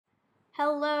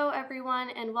Hello, everyone,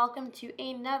 and welcome to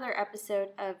another episode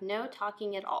of No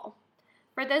Talking at All.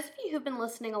 For those of you who've been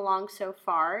listening along so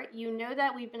far, you know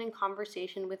that we've been in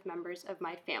conversation with members of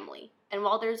my family. And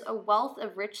while there's a wealth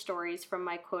of rich stories from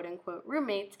my quote unquote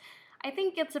roommates, I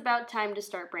think it's about time to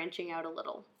start branching out a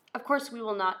little. Of course, we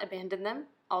will not abandon them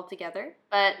altogether,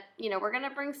 but we're going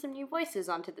to bring some new voices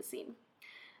onto the scene.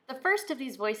 The first of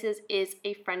these voices is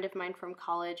a friend of mine from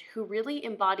college who really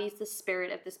embodies the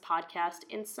spirit of this podcast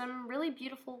in some really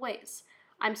beautiful ways.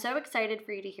 I'm so excited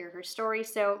for you to hear her story,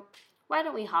 so why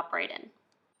don't we hop right in?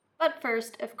 But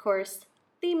first, of course,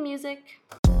 theme music.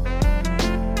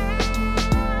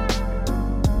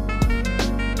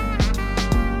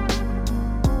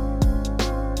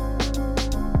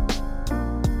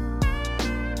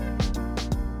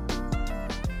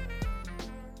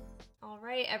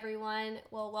 Alright, everyone.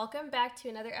 Well, welcome back to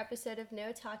another episode of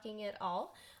No Talking at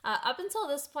All. Up until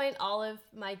this point, all of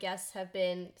my guests have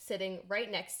been sitting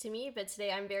right next to me, but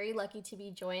today I'm very lucky to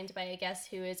be joined by a guest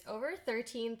who is over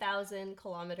 13,000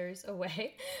 kilometers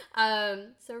away.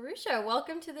 So, Rusha,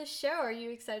 welcome to the show. Are you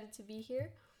excited to be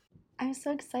here? I'm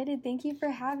so excited. Thank you for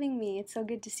having me. It's so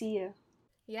good to see you.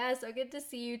 Yeah, so good to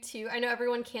see you too. I know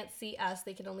everyone can't see us,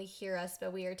 they can only hear us,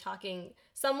 but we are talking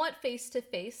somewhat face to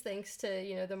face thanks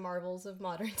to, the marvels of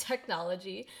modern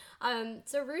technology.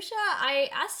 So Rusha, I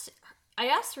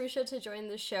asked Rusha to join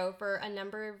the show for a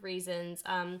number of reasons.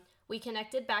 We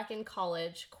connected back in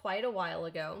college quite a while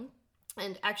ago.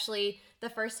 And actually, the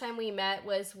first time we met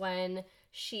was when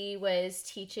she was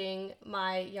teaching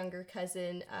my younger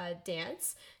cousin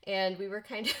dance, and we were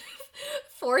kind of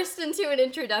forced into an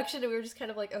introduction, and we were just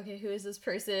kind of like, okay, who is this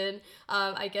person?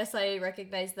 I guess I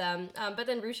recognize them. But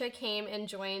then Rusha came and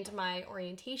joined my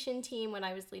orientation team when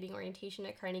I was leading orientation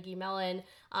at Carnegie Mellon,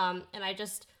 and I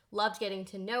just loved getting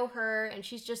to know her, and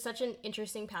she's just such an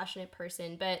interesting, passionate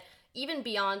person. But even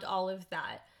beyond all of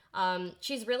that,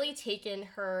 she's really taken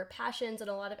her passions and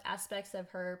a lot of aspects of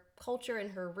her culture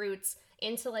and her roots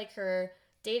into like her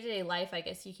day-to-day life, I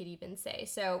guess you could even say.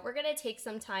 So we're going to take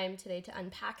some time today to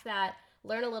unpack that,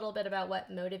 learn a little bit about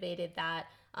what motivated that,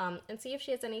 and see if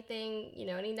she has anything,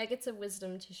 any nuggets of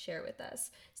wisdom to share with us.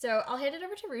 So I'll hand it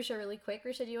over to Rusha really quick.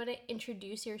 Rusha, do you want to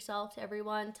introduce yourself to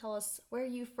everyone? Tell us, where are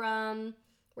you from?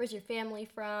 Where's your family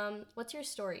from? What's your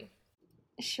story?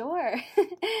 Sure.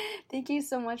 Thank you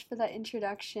so much for that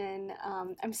introduction.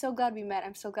 I'm so glad we met.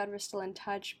 I'm so glad we're still in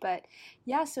touch. But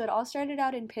yeah, so it all started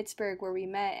out in Pittsburgh where we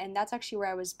met, and that's actually where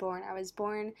I was born. I was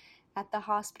born at the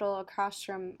hospital across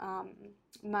from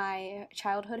my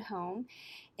childhood home,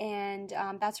 and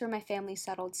that's where my family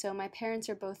settled. So my parents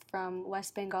are both from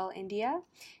West Bengal, India.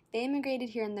 They immigrated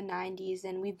here in the 90s,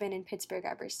 and we've been in Pittsburgh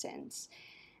ever since.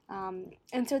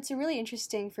 And so it's really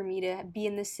interesting for me to be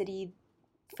in this city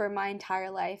for my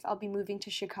entire life. I'll be moving to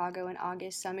Chicago in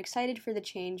August, so I'm excited for the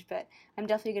change, but I'm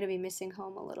definitely going to be missing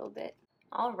home a little bit.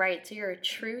 All right, so you're a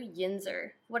true Yinzer.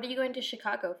 What are you going to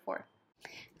Chicago for?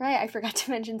 Right, I forgot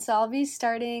to mention, so I'll be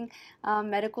starting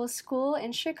medical school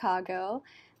in Chicago.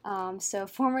 So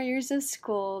 4 more years of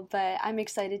school, but I'm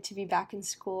excited to be back in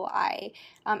school. I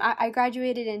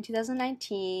graduated in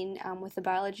 2019 with a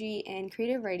biology and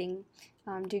creative writing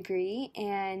degree,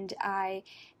 and I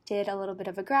did a little bit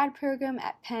of a grad program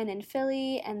at Penn in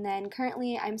Philly, and then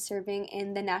currently I'm serving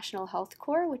in the National Health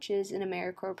Corps, which is an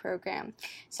AmeriCorps program.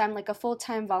 So I'm like a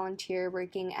full-time volunteer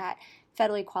working at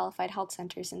federally qualified health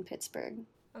centers in Pittsburgh.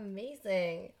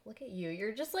 Amazing. Look at you.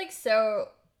 You're just like so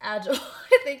agile,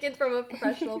 thinking from a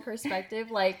professional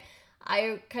perspective. Like,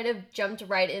 I kind of jumped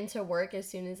right into work as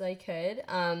soon as I could.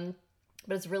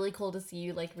 But it's really cool to see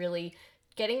you like really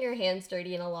getting your hands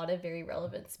dirty in a lot of very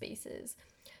relevant spaces.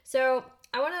 So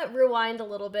I want to rewind a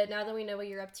little bit now that we know what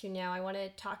you're up to now. I want to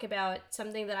talk about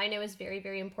something that I know is very,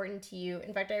 very important to you.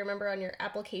 In fact, I remember on your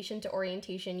application to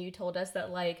orientation, you told us that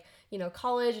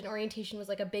college and orientation was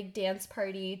like a big dance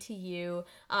party to you.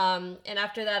 And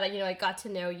after that, I got to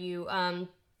know you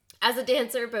as a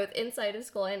dancer, both inside of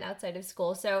school and outside of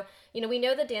school. So, we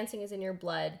know that dancing is in your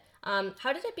blood.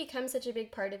 How did it become such a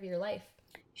big part of your life?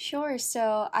 Sure.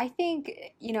 So I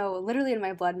think, literally in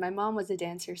my blood, my mom was a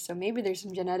dancer, so maybe there's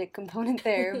some genetic component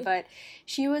there, but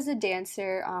she was a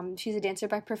dancer. She's a dancer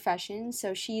by profession,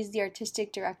 so she's the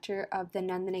artistic director of the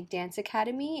Nandanik Dance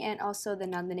Academy and also the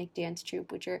Nandanik Dance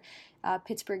Troupe, which are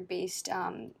Pittsburgh-based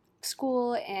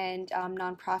school and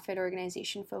nonprofit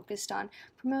organization focused on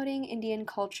promoting Indian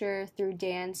culture through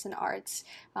dance and arts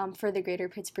for the greater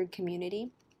Pittsburgh community.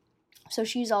 So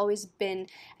she's always been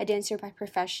a dancer by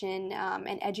profession,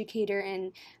 an educator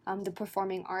in the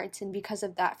performing arts, and because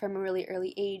of that, from a really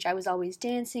early age, I was always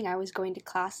dancing, I was going to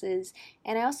classes,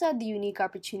 and I also had the unique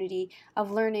opportunity of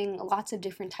learning lots of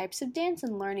different types of dance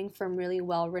and learning from really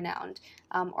well-renowned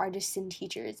artists and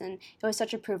teachers, and it was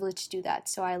such a privilege to do that.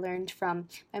 So I learned from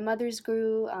my mother's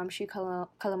guru, Sri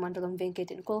Kalamandalam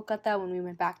Venkat in Kolkata when we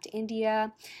went back to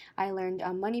India. I learned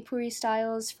Manipuri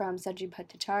styles from Sajid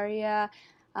Bhattacharya.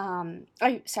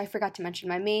 I forgot to mention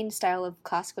my main style of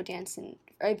classical dance and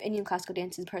of Indian classical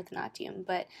dance is Bharatanatyam,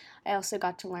 but I also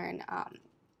got to learn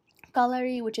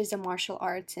Kalari, which is a martial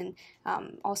arts and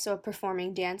also a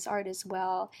performing dance art as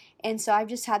well. And so I've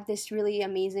just had this really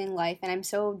amazing life, and I'm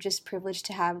so just privileged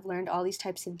to have learned all these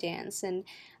types of dance. And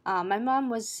my mom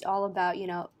was all about,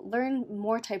 learn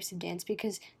more types of dance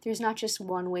because there's not just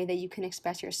one way that you can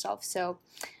express yourself. So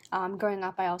growing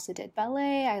up, I also did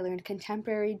ballet. I learned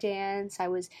contemporary dance. I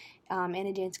was in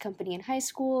a dance company in high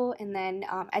school. And then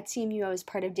at CMU, I was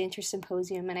part of Dancer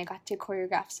Symposium, and I got to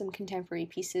choreograph some contemporary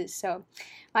pieces. So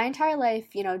my entire life,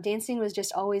 dancing was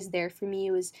just always there for me.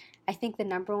 It was, I think, the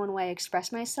number one way I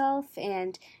express myself.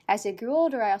 And as I grew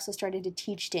older, I also started to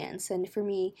teach dance. And for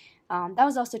me, that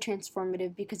was also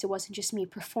transformative because it wasn't just me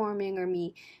performing or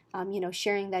me,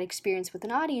 sharing that experience with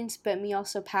an audience, but me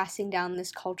also passing down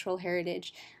this cultural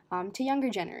heritage to younger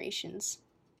generations.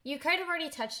 You kind of already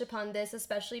touched upon this,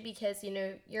 especially because,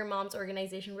 your mom's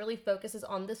organization really focuses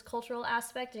on this cultural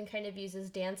aspect and kind of uses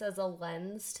dance as a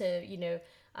lens to,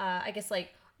 I guess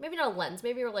like, maybe not a lens,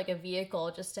 maybe like a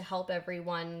vehicle just to help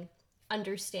everyone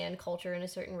understand culture in a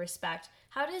certain respect.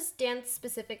 How does dance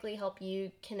specifically help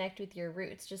you connect with your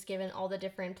roots, just given all the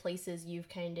different places you've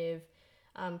kind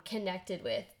of connected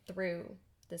with through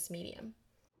this medium?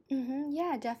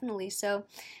 Yeah, definitely. So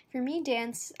for me,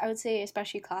 dance, I would say,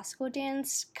 especially classical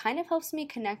dance, kind of helps me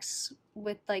connect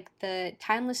with like the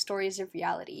timeless stories of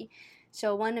reality.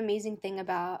 So one amazing thing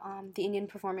about the Indian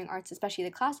performing arts, especially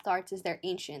the classical arts, is they're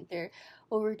ancient. They're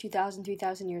over 2,000,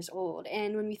 3,000 years old.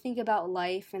 And when we think about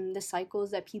life and the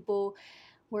cycles that people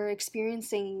were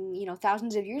experiencing,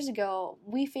 thousands of years ago,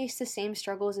 we face the same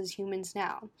struggles as humans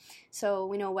now. So,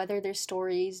 whether there's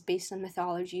stories based on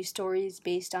mythology, stories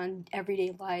based on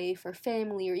everyday life or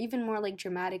family, or even more like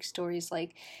dramatic stories,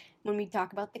 like when we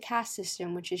talk about the caste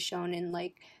system, which is shown in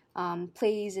like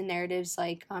plays and narratives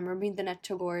like Rabindranath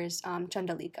Tagore's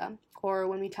Chandalika, or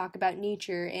when we talk about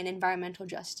nature and environmental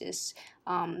justice,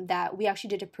 that we actually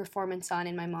did a performance on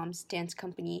in my mom's dance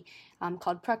company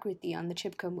called Prakriti on the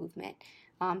Chipko movement.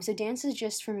 So dance is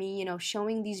just for me,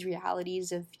 showing these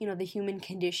realities of, the human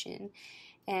condition.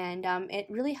 And it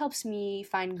really helps me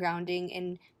find grounding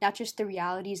in not just the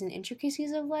realities and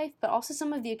intricacies of life, but also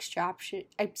some of the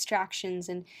abstractions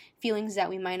and feelings that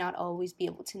we might not always be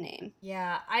able to name.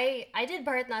 Yeah, I did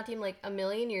Bharatanatyam like a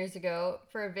million years ago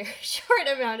for a very short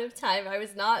amount of time. I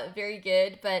was not very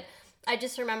good, but I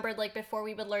just remembered like before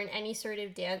we would learn any sort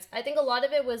of dance, I think a lot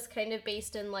of it was kind of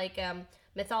based in like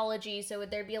mythology. So would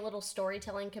there be a little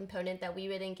storytelling component that we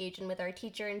would engage in with our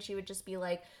teacher, and she would just be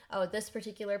like, "Oh, this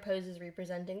particular pose is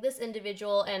representing this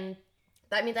individual," and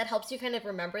that helps you kind of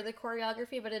remember the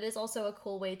choreography, but it is also a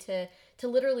cool way to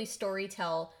literally story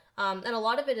tell. And a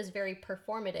lot of it is very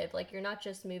performative. Like you're not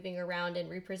just moving around and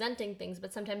representing things,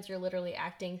 but sometimes you're literally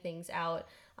acting things out,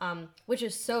 which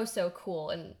is so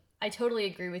cool. And I totally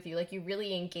agree with you. Like you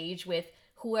really engage with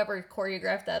whoever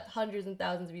choreographed that hundreds and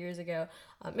thousands of years ago.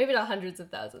 Maybe not hundreds of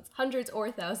thousands, hundreds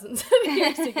or thousands of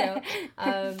years ago.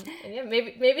 And yeah,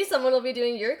 maybe someone will be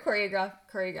doing your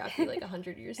choreography like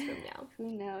 100 years from now.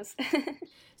 Who knows?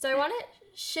 So I want to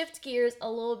shift gears a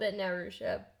little bit now,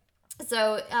 Rusha.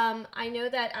 So I know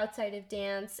that outside of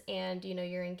dance and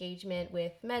your engagement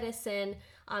with medicine,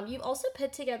 you've also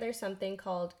put together something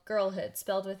called Girlhood,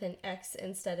 spelled with an X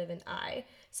instead of an I.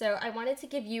 So I wanted to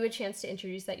give you a chance to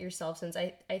introduce that yourself, since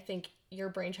I think your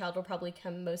brainchild will probably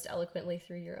come most eloquently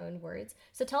through your own words.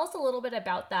 So tell us a little bit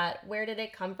about that. Where did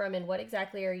it come from, and what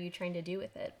exactly are you trying to do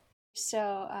with it?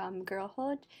 So,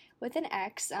 Girlhood with an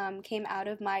X came out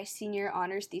of my senior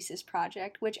honors thesis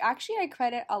project, which actually I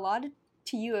credit a lot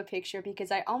to you a picture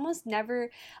because I almost never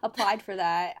applied for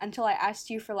that until I asked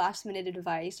you for last minute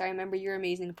advice. I remember your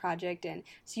amazing project, and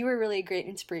so you were really a great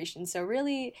inspiration. So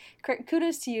really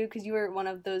kudos to you because you were one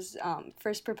of those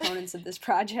first proponents of this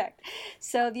project.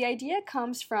 So the idea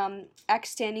comes from X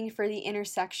standing for the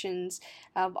intersections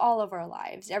of all of our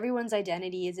lives. Everyone's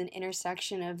identity is an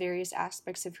intersection of various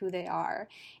aspects of who they are.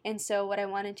 And so what I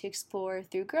wanted to explore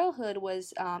through Girlhood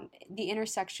was the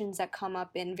intersections that come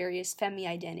up in various femi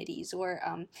identities or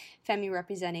femi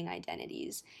representing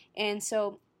identities. And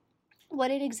so what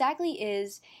it exactly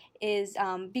is is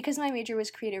because my major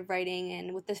was creative writing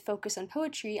and with this focus on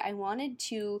poetry, I wanted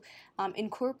to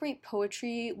incorporate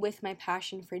poetry with my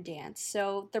passion for dance.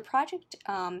 So the project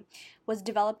was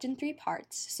developed in three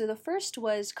parts. So the first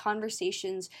was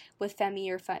conversations with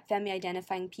Femi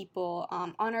identifying people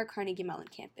on our Carnegie Mellon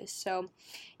campus. So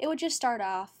it would just start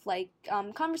off like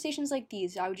conversations like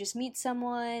these. I would just meet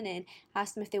someone and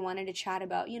ask them if they wanted to chat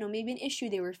about, maybe an issue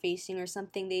they were facing or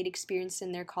something they'd experienced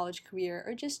in their college career,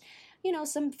 or just,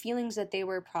 some feelings that they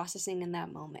were processing in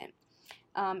that moment.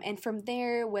 And from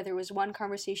there, whether it was one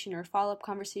conversation or a follow-up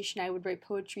conversation, I would write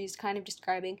poetries kind of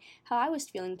describing how I was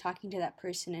feeling talking to that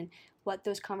person and what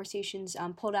those conversations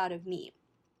pulled out of me.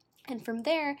 And from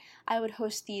there, I would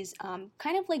host these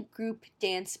kind of like group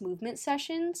dance movement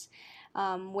sessions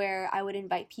where I would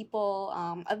invite people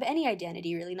of any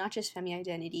identity, really, not just femi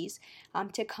identities,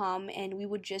 to come, and we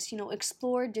would just,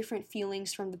 explore different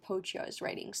feelings from the poetry I was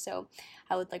writing. So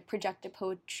I would like project a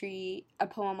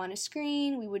poem on a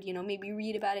screen. We would, maybe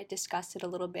read about it, discuss it a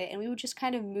little bit, and we would just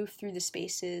kind of move through the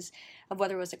spaces of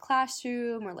whether it was a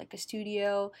classroom or like a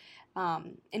studio.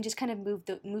 And just kind of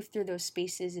move through those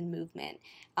spaces in movement.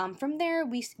 From there,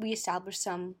 we established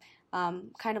some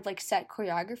kind of like set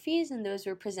choreographies, and those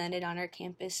were presented on our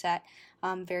campus at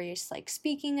various like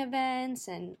speaking events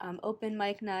and open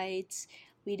mic nights.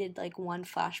 We did like one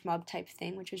flash mob type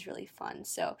thing, which was really fun.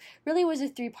 So really was a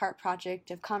 3-part project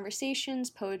of conversations,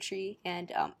 poetry,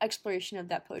 and exploration of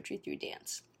that poetry through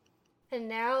dance. And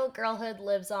now Girlhood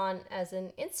lives on as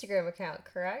an Instagram account,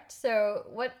 correct? So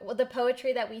what the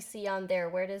poetry that we see on there,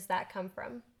 where does that come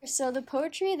from? So the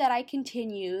poetry that I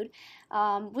continued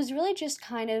was really just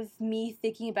kind of me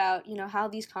thinking about, how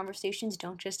these conversations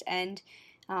don't just end,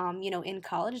 in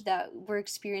college, that we're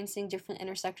experiencing different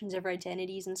intersections of our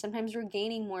identities, and sometimes we're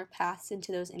gaining more paths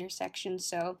into those intersections.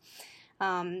 So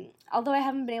although I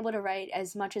haven't been able to write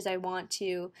as much as I want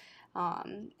to,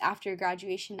 after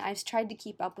graduation, I've tried to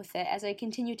keep up with it as I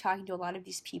continue talking to a lot of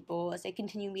these people, as I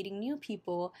continue meeting new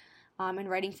people, and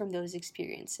writing from those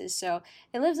experiences. So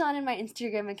it lives on in my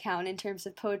Instagram account in terms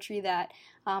of poetry that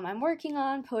I'm working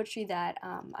on, poetry that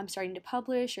I'm starting to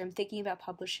publish or I'm thinking about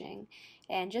publishing,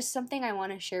 and just something I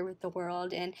want to share with the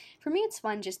world. And for me, it's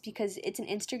fun just because it's an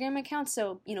Instagram account,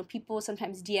 so, people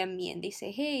sometimes DM me and they say,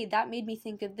 hey, that made me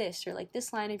think of this, or like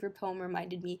this line of your poem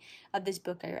reminded me of this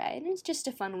book I read. And it's just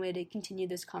a fun way to continue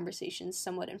those conversations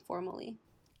somewhat informally.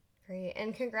 Great.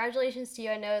 And congratulations to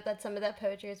you. I know that some of that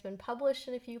poetry has been published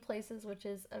in a few places, which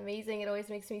is amazing. It always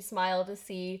makes me smile to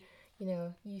see,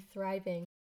 you thriving.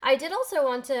 I did also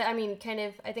want to,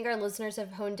 I think our listeners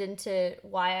have honed into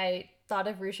why I thought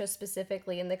of Rusha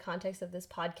specifically in the context of this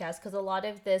podcast, because a lot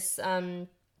of this,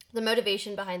 the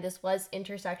motivation behind this was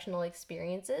intersectional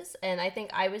experiences. And I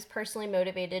think I was personally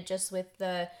motivated just with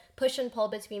the push and pull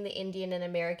between the Indian and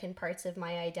American parts of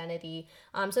my identity.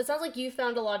 So it sounds like you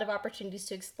found a lot of opportunities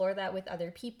to explore that with other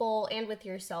people and with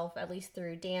yourself, at least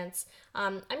through dance.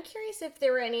 I'm curious if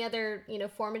there were any other,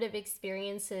 formative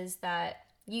experiences that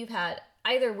you've had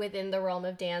either within the realm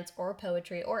of dance or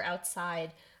poetry or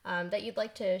outside that you'd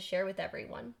like to share with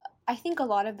everyone. I think a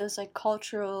lot of those like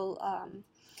cultural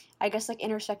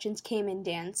intersections came in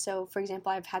dance. So, for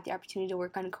example, I've had the opportunity to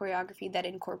work on choreography that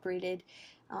incorporated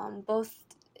both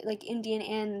like Indian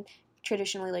and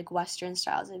traditionally like Western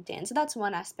styles of dance. So that's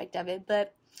one aspect of it.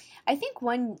 But I think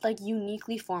one like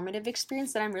uniquely formative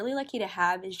experience that I'm really lucky to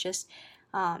have is just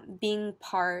being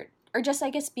part, or just I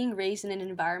guess being raised in an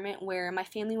environment where my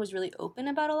family was really open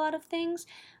about a lot of things,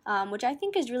 which I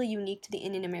think is really unique to the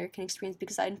Indian American experience,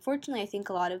 because unfortunately I think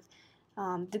a lot of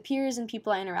the peers and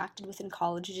people I interacted with in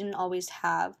college didn't always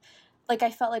have, like,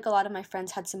 I felt like a lot of my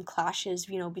friends had some clashes,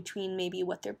 between maybe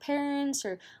what their parents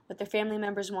or what their family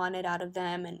members wanted out of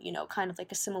them, and, kind of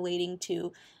like assimilating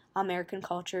to American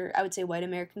culture, I would say white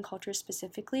American culture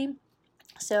specifically.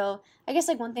 So I guess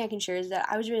like one thing I can share is that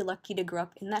I was really lucky to grow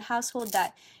up in that household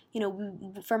that,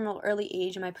 from an early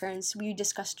age, my parents, we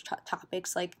discussed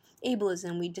topics like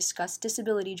ableism, we discussed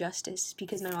disability justice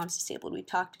because my mom's disabled, we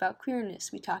talked about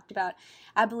queerness, we talked about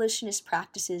abolitionist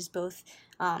practices, both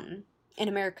in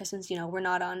America, since, we're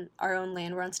not on our own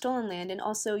land, we're on stolen land, and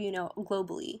also,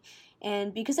 globally.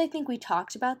 And because I think we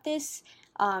talked about this,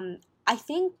 I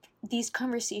think these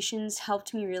conversations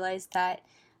helped me realize that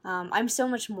I'm so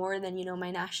much more than,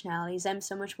 my nationalities. I'm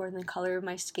so much more than the color of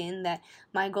my skin, that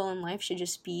my goal in life should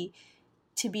just be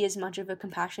to be as much of a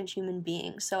compassionate human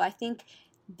being. So I think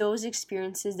those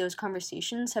experiences, those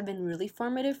conversations have been really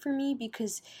formative for me,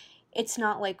 because it's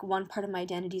not like one part of my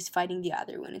identity is fighting the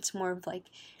other one. It's more of like,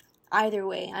 either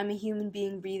way, I'm a human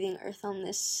being breathing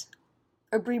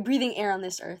breathing air on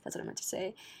this earth. That's what I meant to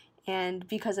say. And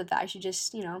because of that, I should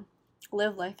just,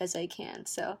 live life as I can.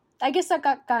 So I guess that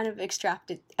got kind of abstract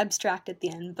at the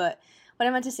end, but what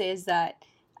I meant to say is that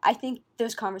I think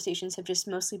those conversations have just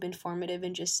mostly been formative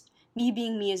and just me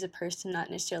being me as a person, not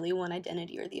necessarily one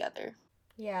identity or the other.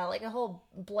 Yeah, like a whole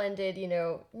blended,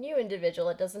 new individual.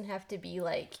 It doesn't have to be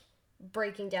like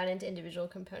breaking down into individual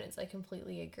components. I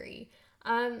completely agree.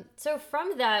 So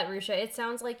from that, Rusha, it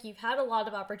sounds like you've had a lot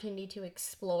of opportunity to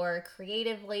explore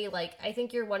creatively. Like, I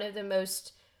think you're one of the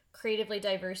most creatively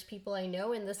diverse people I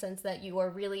know in the sense that you are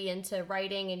really into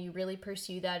writing and you really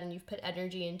pursue that and you've put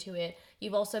energy into it.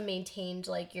 You've also maintained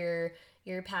like your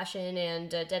passion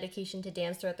and dedication to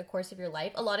dance throughout the course of your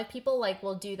life. A lot of people like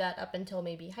will do that up until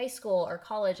maybe high school or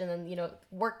college, and then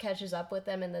work catches up with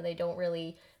them, and then they don't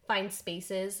really find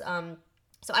spaces.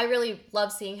 So I really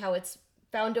love seeing how it's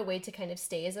found a way to kind of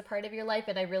stay as a part of your life,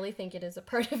 and I really think it is a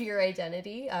part of your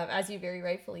identity, as you very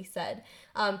rightfully said.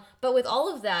 But with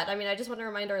all of that, I mean, I just want to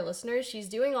remind our listeners she's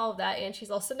doing all of that, and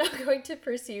she's also now going to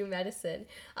pursue medicine.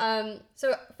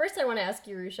 So first, I want to ask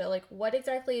you, Rusha, like, what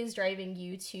exactly is driving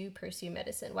you to pursue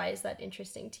medicine? Why is that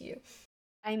interesting to you?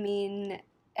 I mean,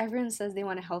 everyone says they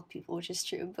want to help people, which is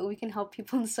true, but we can help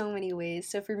people in so many ways.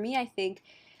 So for me, I think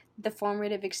the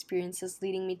formative experiences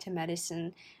leading me to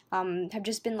medicine have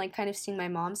just been like kind of seeing my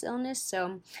mom's illness.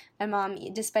 So my mom,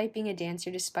 despite being a dancer,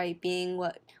 despite being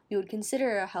what we would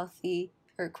consider a healthy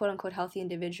or quote unquote healthy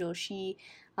individual, she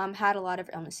had a lot of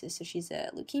illnesses. So she's a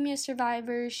leukemia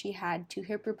survivor. She had 2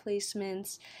 hip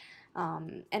replacements.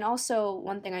 And also,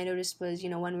 one thing I noticed was,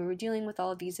 when we were dealing with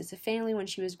all of these as a family, when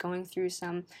she was going through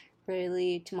some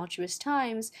really tumultuous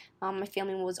times, my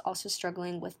family was also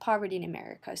struggling with poverty in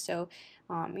America. So,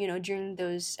 during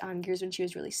those years when she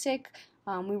was really sick,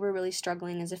 we were really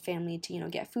struggling as a family to,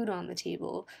 get food on the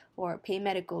table or pay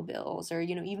medical bills or,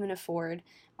 even afford,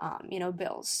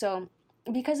 bills. So,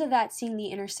 because of that, seeing the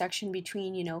intersection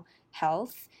between,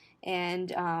 health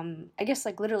and I guess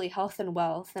like literally health and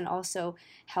wealth, and also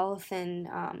health and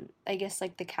I guess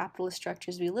like the capitalist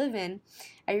structures we live in,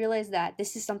 I realized that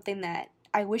this is something that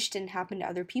I wish didn't happen to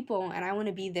other people, and I want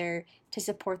to be there to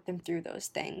support them through those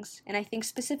things. And I think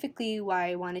specifically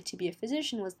why I wanted to be a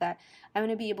physician was that I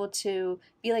want to be able to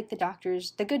be like the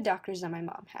doctors, the good doctors that my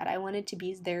mom had. I wanted to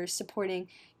be there supporting,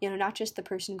 not just the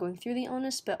person going through the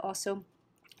illness, but also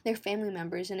their family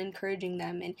members and encouraging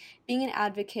them and being an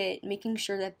advocate, making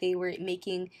sure that they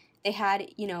had,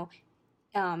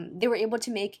 they were able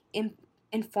to make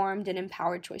informed and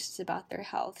empowered choices about their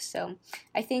health. So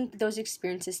I think those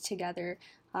experiences together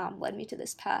led me to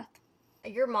this path.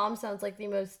 Your mom sounds like the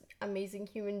most amazing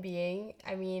human being.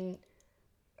 I mean,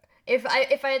 if I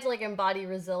had to like embody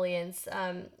resilience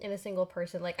in a single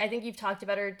person, like I think you've talked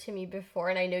about her to me before,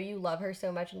 and I know you love her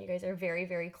so much, and you guys are very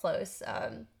very close.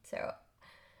 So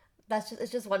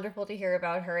it's just wonderful to hear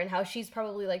about her and how she's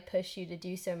probably like pushed you to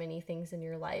do so many things in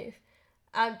your life.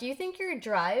 Do you think your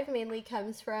drive mainly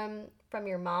comes from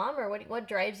your mom, or what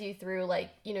drives you through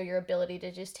like your ability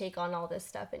to just take on all this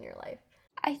stuff in your life?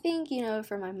 I think,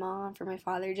 for my mom, for my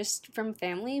father, just from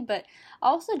family, but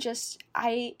also just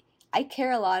I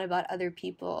care a lot about other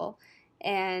people,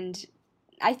 and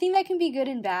I think that can be good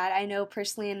and bad. I know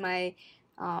personally in my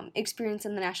experience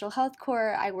in the National Health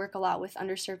Corps, I work a lot with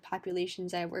underserved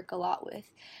populations. I work a lot with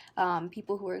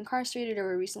people who are incarcerated or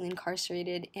were recently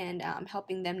incarcerated, and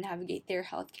helping them navigate their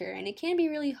healthcare. And it can be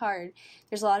really hard.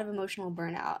 There's a lot of emotional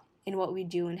burnout in what we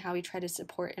do and how we try to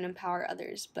support and empower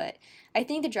others. But I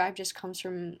think the drive just comes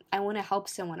from I want to help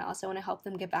someone else. I want to help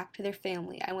them get back to their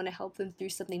family. I want to help them through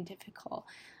something difficult.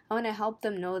 I want to help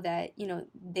them know that,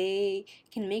 they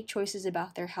can make choices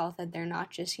about their health, that they're not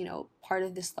just, part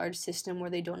of this large system where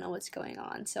they don't know what's going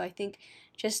on. So I think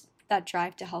just that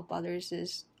drive to help others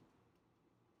is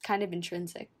kind of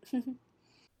intrinsic.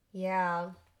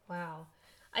 Yeah. Wow.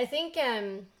 I think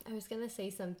I was gonna say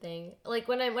something. Like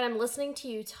when I'm listening to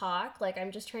you talk, like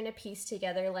I'm just trying to piece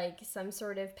together like some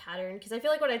sort of pattern, because I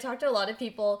feel like when I talk to a lot of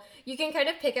people, you can kind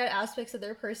of pick out aspects of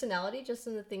their personality just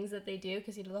in the things that they do,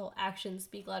 because the whole actions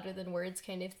speak louder than words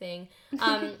kind of thing.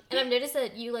 And I've noticed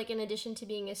that you, like, in addition to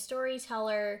being a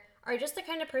storyteller, are just the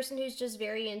kind of person who's just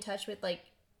very in touch with like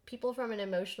people from an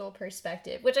emotional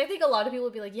perspective, which I think a lot of people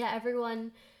would be like, yeah,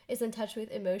 everyone is in touch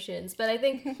with emotions. But I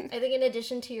think in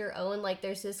addition to your own, like,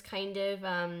 there's this kind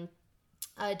of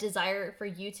desire for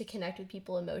you to connect with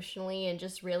people emotionally and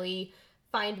just really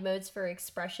find modes for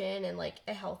expression and like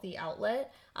a healthy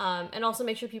outlet, and also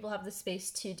make sure people have the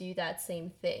space to do that same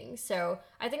thing. So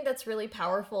I think that's really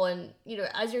powerful. And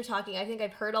as you're talking, I think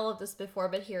I've heard all of this before,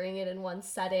 but hearing it in one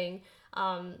setting,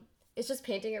 it's just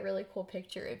painting a really cool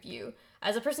picture of you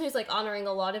as a person who's like honoring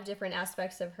a lot of different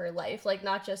aspects of her life, like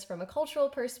not just from a cultural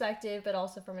perspective, but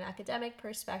also from an academic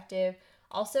perspective.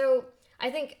 Also, I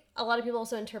think a lot of people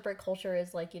also interpret culture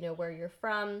as like, you know, where you're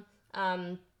from,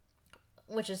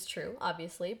 which is true,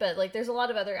 obviously, but like there's a lot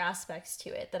of other aspects to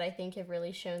it that I think have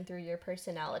really shown through your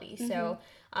personality. Mm-hmm. So,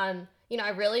 you know, I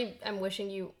really am wishing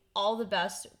you all the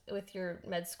best with your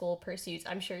med school pursuits.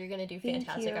 I'm sure you're going to do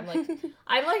fantastic.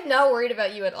 I'm like not worried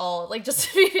about you at all. Like, just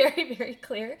to be very, very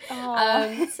clear.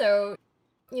 So,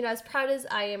 you know, as proud as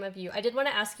I am of you, I did want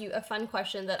to ask you a fun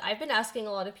question that I've been asking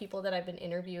a lot of people that I've been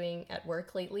interviewing at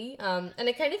work lately. And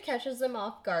it kind of catches them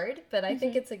off guard, but I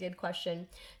think it's a good question.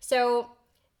 So,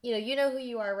 you know who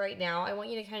you are right now. I want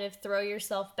you to kind of throw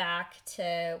yourself back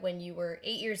to when you were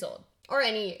 8 years old, or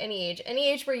any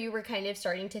age where you were kind of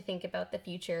starting to think about the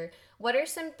future. What are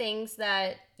some things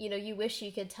that, you know, you wish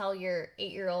you could tell your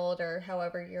 8-year-old or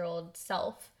however year old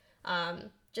self,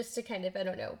 just to kind of, I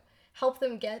don't know, help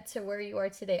them get to where you are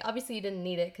today? Obviously you didn't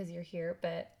need it because you're here,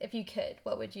 but if you could,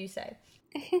 what would you say?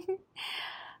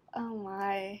 Oh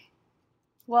my.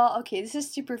 Well, okay, this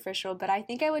is superficial, but I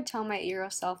think I would tell my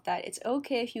 8-year-old self that it's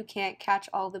okay if you can't catch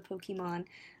all the Pokemon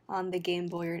on the Game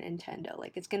Boy or Nintendo.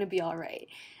 Like, it's gonna be alright.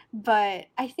 But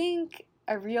I think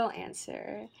a real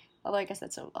answer, although I guess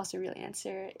that's also a real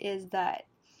answer, is that,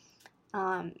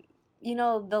 you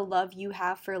know, the love you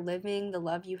have for living, the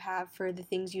love you have for the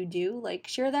things you do, like,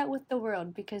 share that with the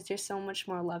world because there's so much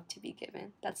more love to be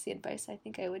given. That's the advice I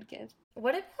think I would give.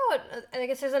 What about, I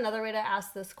guess there's another way to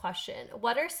ask this question.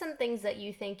 What are some things that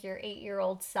you think your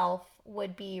 8-year-old self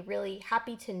would be really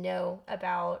happy to know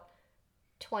about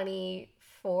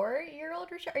 24-year-old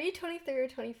Risha? Are you 23 or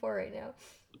 24 right now?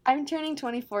 I'm turning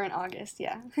 24 in August,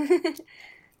 yeah.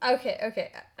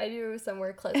 Okay. I knew it was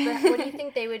somewhere close. But what do you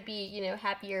think they would be, you know,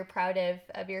 happy or proud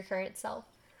of your current self?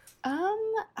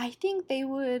 I think they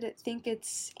would think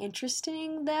it's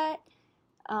interesting that,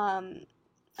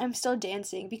 I'm still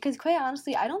dancing because quite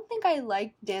honestly, I don't think I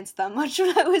liked dance that much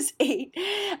when I was 8.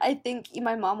 I think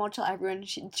my mom will tell everyone,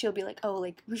 she'll be like, oh,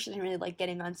 like, we shouldn't really like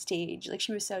getting on stage. Like,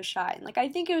 she was so shy. And like, I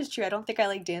think it was true. I don't think I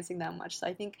like dancing that much. So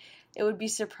I think it would be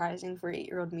surprising for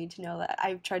 8-year-old me to know that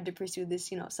I've tried to pursue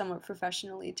this, you know, somewhat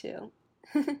professionally too.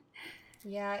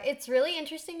 Yeah, it's really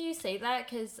interesting you say that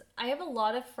because I have a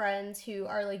lot of friends who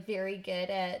are like very good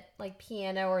at like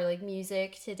piano or like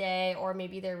music today, or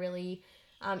maybe they're really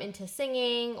into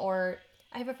singing, or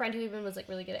I have a friend who even was like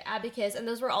really good at abacus, and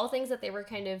those were all things that they were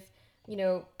kind of, you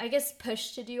know, I guess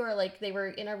pushed to do, or like they were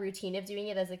in a routine of doing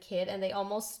it as a kid, and they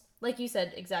almost, like you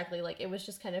said, exactly, like it was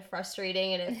just kind of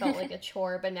frustrating and it felt like a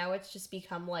chore, but now it's just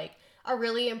become like a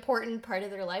really important part of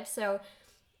their life. So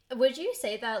would you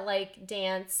say that like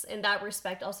dance in that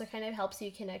respect also kind of helps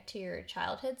you connect to your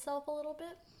childhood self a little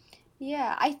bit?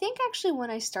 Yeah, I think actually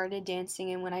when I started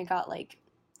dancing and when I got like,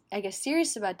 I guess,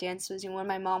 serious about dance was, you know, when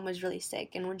my mom was really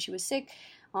sick. And when she was sick,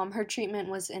 her treatment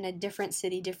was in a different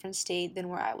city, different state than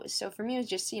where I was. So for me, it was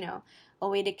just, you know, a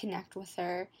way to connect with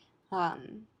her.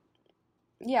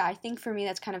 Yeah, I think for me,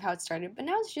 that's kind of how it started. But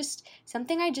now it's just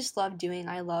something I just love doing.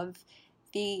 I love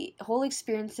the whole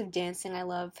experience of dancing. I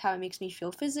love how it makes me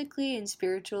feel physically and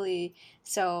spiritually.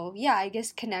 So yeah, I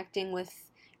guess connecting with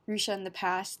Risha in the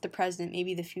past, the present,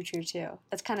 maybe the future too.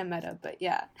 That's kind of meta, but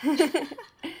yeah.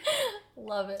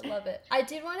 Love it, love it. I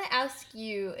did want to ask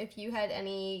you if you had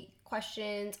any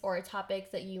questions or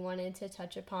topics that you wanted to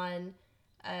touch upon,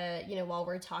 you know, while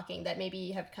we're talking that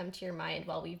maybe have come to your mind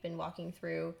while we've been walking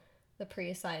through the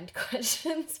pre-assigned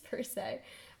questions per se.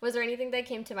 Was there anything that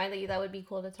came to mind that you thought would be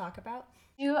cool to talk about?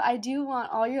 I do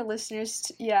want all your listeners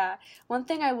to, yeah. One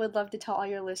thing I would love to tell all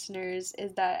your listeners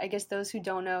is that I guess those who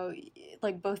don't know,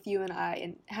 like both you and I,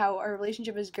 and how our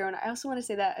relationship has grown, I also want to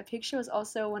say that Apeksha was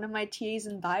also one of my TAs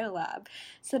in biolab.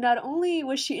 So not only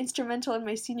was she instrumental in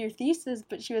my senior thesis,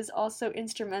 but she was also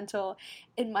instrumental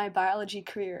in my biology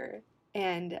career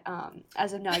and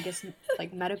as of now, I guess,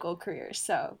 like medical career.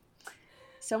 So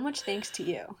much thanks to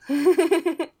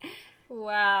you.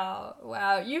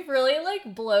 Wow. You've really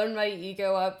like blown my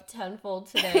ego up tenfold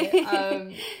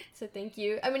today. So thank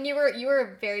you. I mean, you were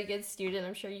a very good student.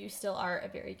 I'm sure you still are a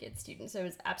very good student. So it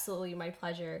was absolutely my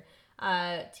pleasure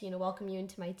to, you know, welcome you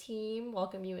into my team,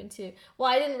 welcome you into,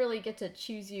 well, I didn't really get to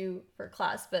choose you for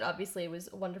class, but obviously it was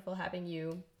wonderful having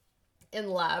you in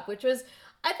lab, which was,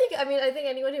 I think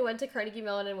anyone who went to Carnegie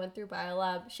Mellon and went through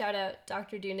biolab, shout out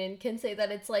Dr. Doonan, can say that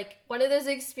it's like one of those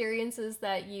experiences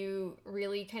that you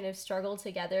really kind of struggle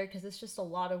together because it's just a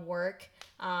lot of work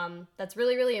that's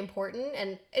really, really important.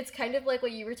 And it's kind of like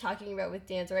what you were talking about with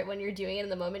dance, right? When you're doing it in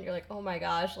the moment, you're like, oh my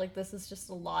gosh, like this is just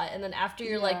a lot. And then after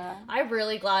you're like, I'm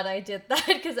really glad I did that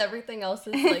because everything else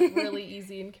is like really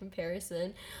easy in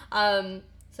comparison.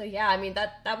 So yeah, I mean,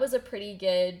 that was a pretty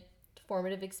good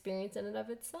formative experience in and of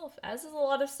itself, as is a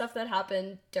lot of stuff that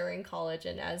happened during college,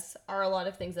 and as are a lot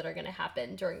of things that are going to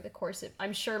happen during the course of,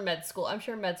 I'm sure med school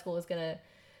is gonna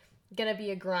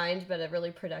be a grind, but a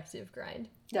really productive grind.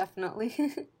 Definitely.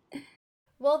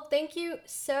 Well, thank you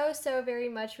so, so very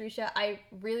much, Rusha. I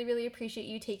really, really appreciate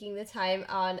you taking the time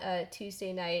on a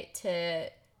Tuesday night to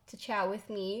chat with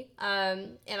me.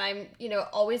 And I'm,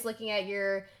 always looking at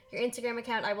your Instagram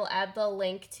account. I will add the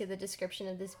link to the description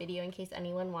of this video in case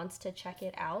anyone wants to check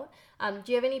it out.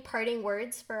 Do you have any parting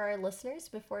words for our listeners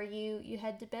before you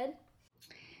head to bed?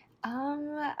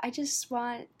 I just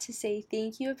want to say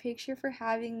thank you, Apeksha, for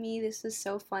having me. This was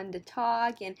so fun to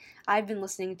talk, and I've been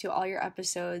listening to all your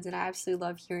episodes, and I absolutely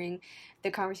love hearing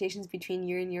the conversations between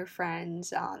you and your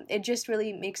friends. It just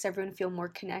really makes everyone feel more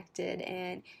connected,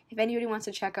 and if anybody wants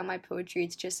to check out my poetry,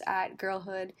 it's just at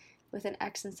girlhood with an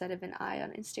X instead of an I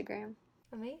on Instagram.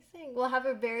 Amazing. Well, have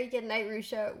a very good night,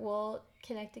 Rusha. We'll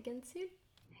connect again soon.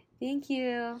 Thank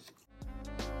you.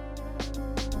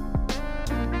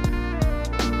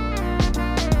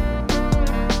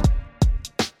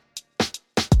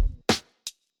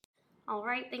 All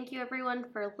right, thank you everyone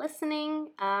for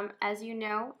listening. As you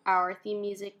know, our theme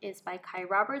music is by Kai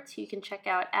Roberts, who you can check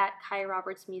out at Kai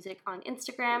Roberts Music on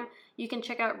Instagram. You can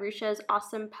check out Rusha's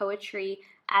awesome poetry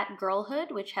at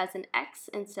Girlhood, which has an X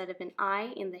instead of an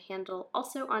I in the handle,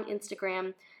 also on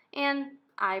Instagram. And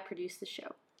I produce the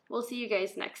show. We'll see you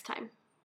guys next time.